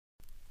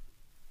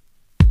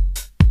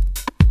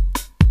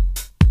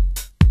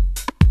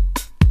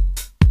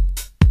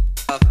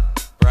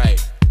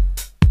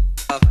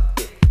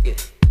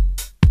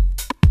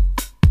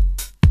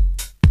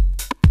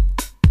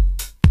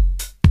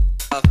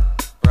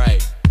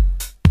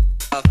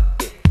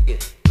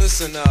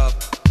Listen up.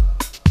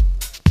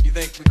 You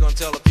think we're gonna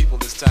tell the people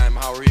this time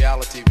how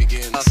reality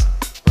begins?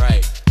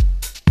 Right.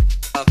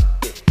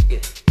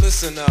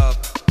 Listen up.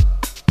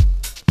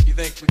 You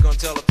think we're gonna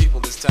tell the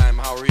people this time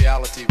how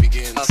reality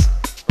begins?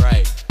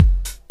 Right.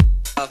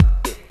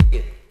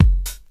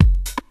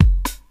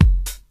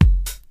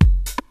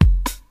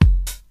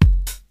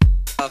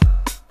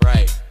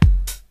 Right.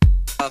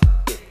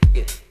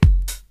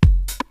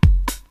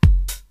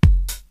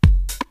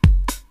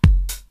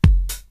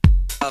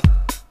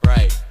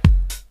 Right.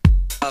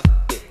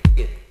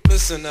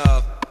 Listen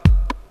up.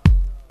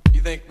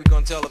 You think we're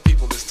gonna tell the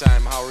people this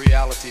time how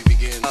reality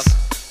begins?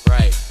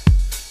 Right.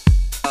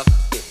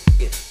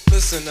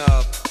 Listen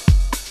up.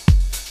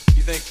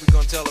 You think we're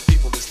gonna tell the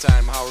people this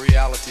time how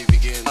reality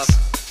begins?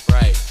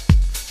 Right.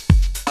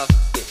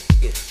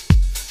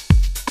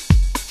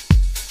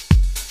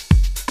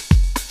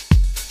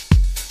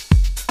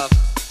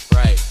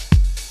 Right.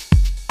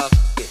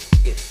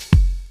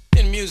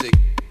 In music,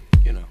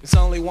 you know, it's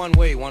only one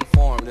way, one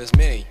form. There's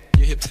many.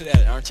 You're hip to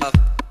that, aren't you?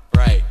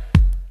 Right.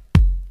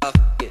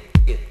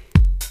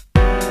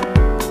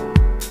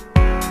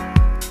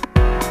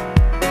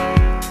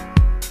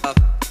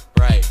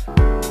 Right.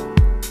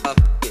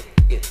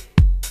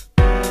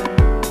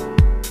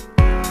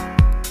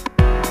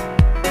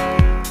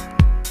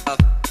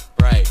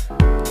 Right.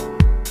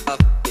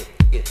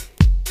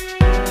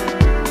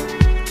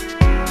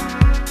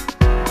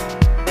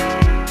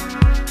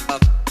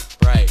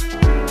 Right.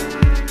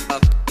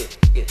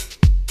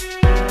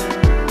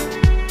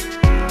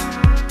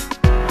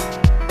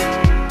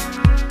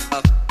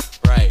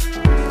 Right.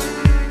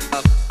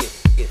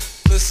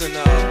 Listen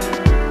up.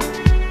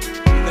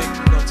 You think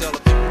we're gonna tell the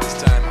people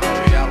this time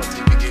how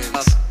reality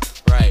begins?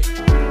 Right.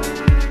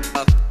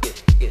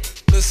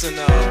 Listen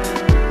up.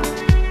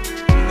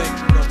 You think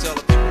we're gonna tell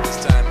the people this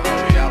time how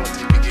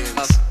reality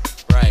begins?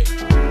 Right.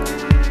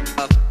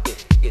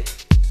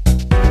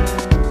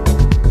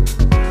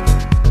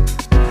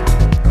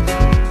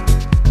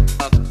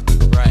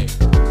 Right.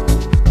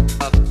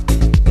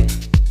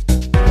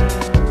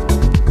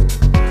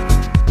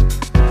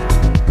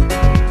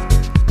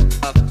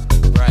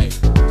 Right.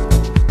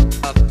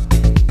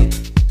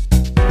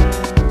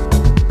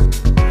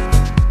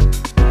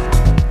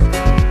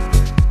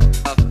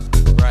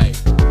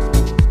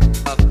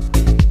 Right.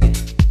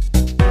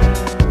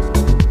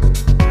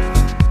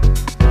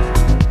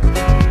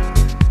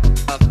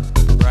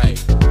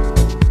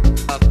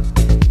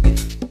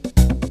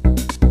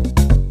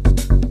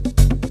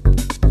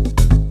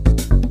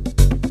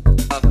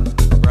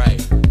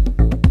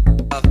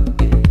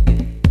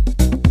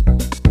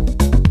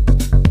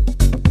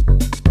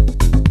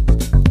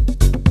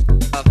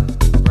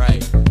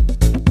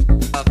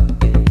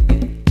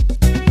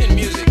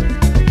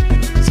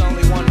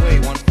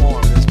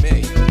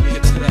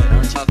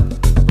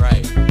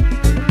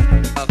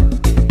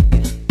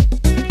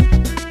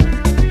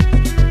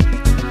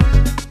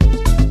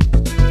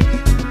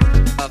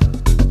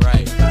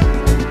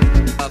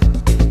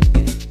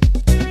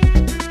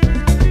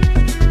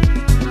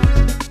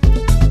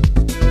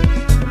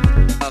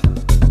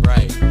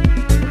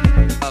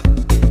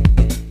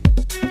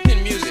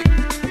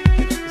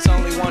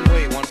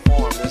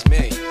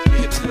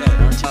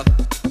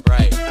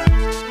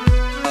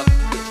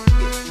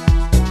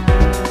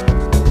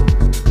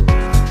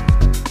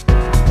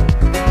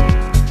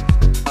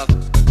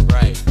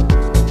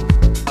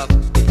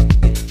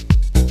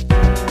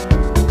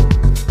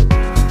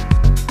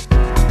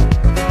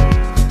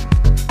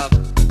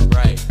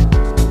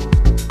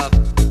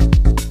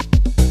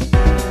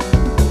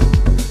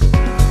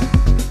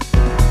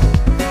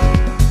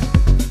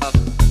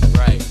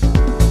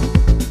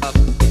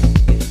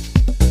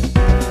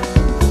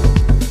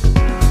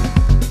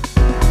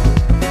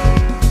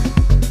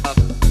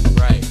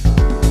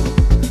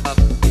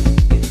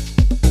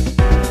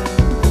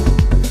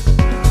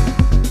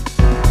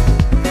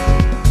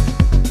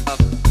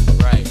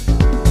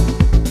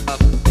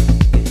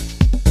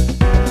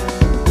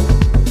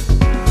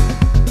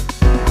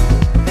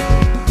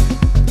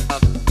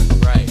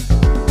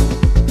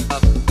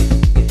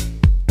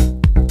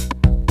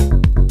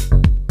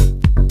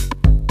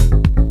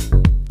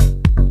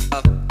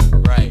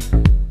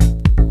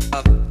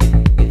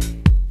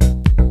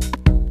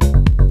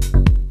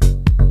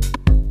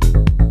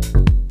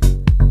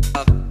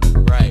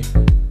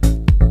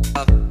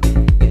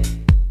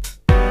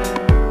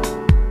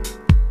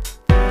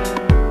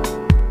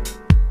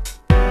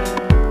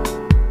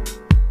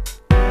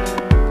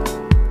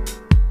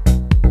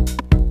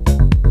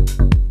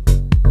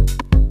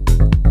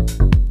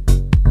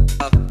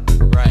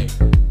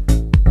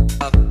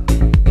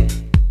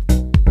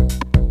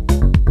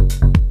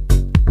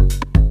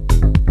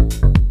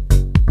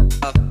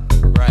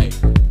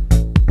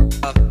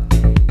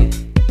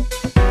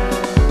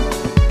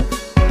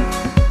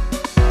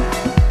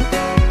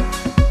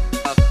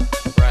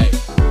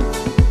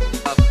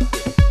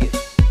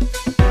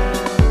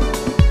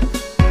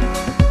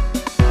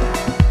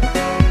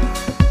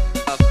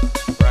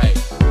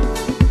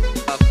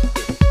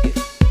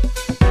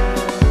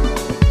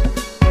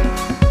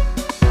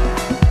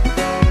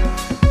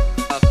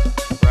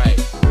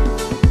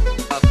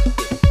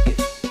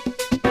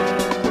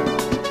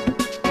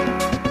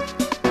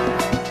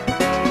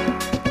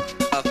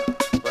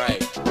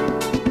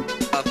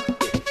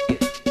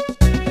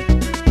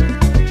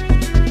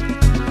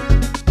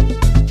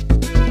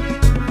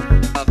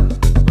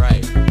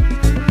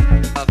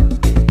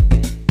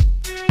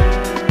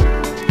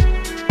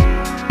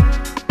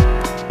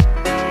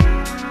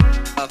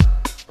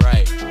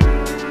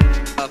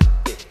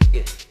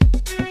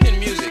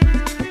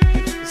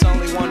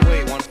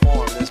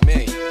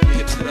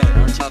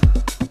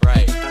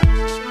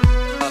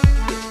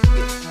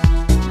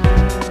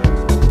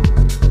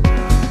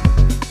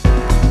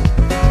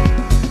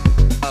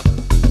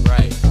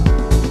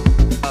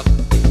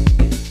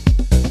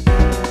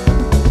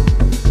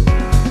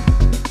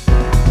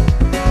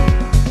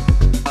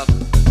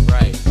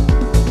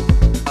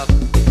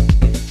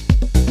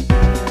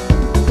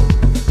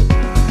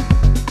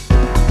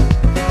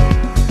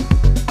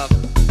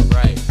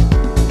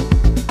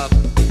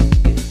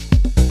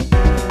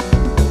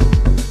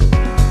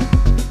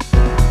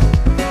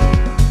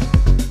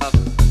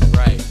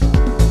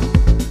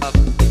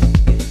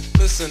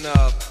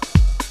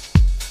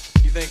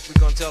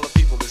 gonna tell the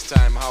people this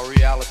time how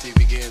reality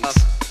begins?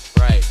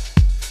 Right.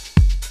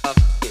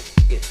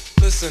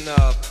 Listen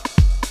up.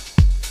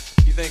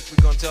 You think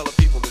we're gonna tell the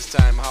people this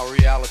time how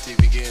reality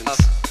begins?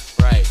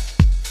 Right.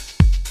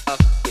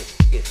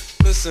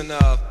 Listen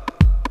up.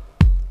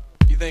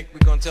 You think we're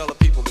gonna tell the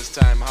people this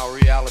time how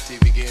reality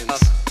begins?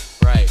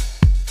 Right.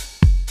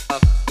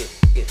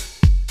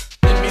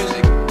 In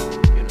music,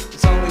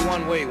 it's only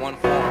one way, one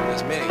form.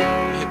 There's many.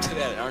 You're hip to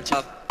that, aren't you?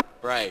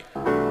 Right.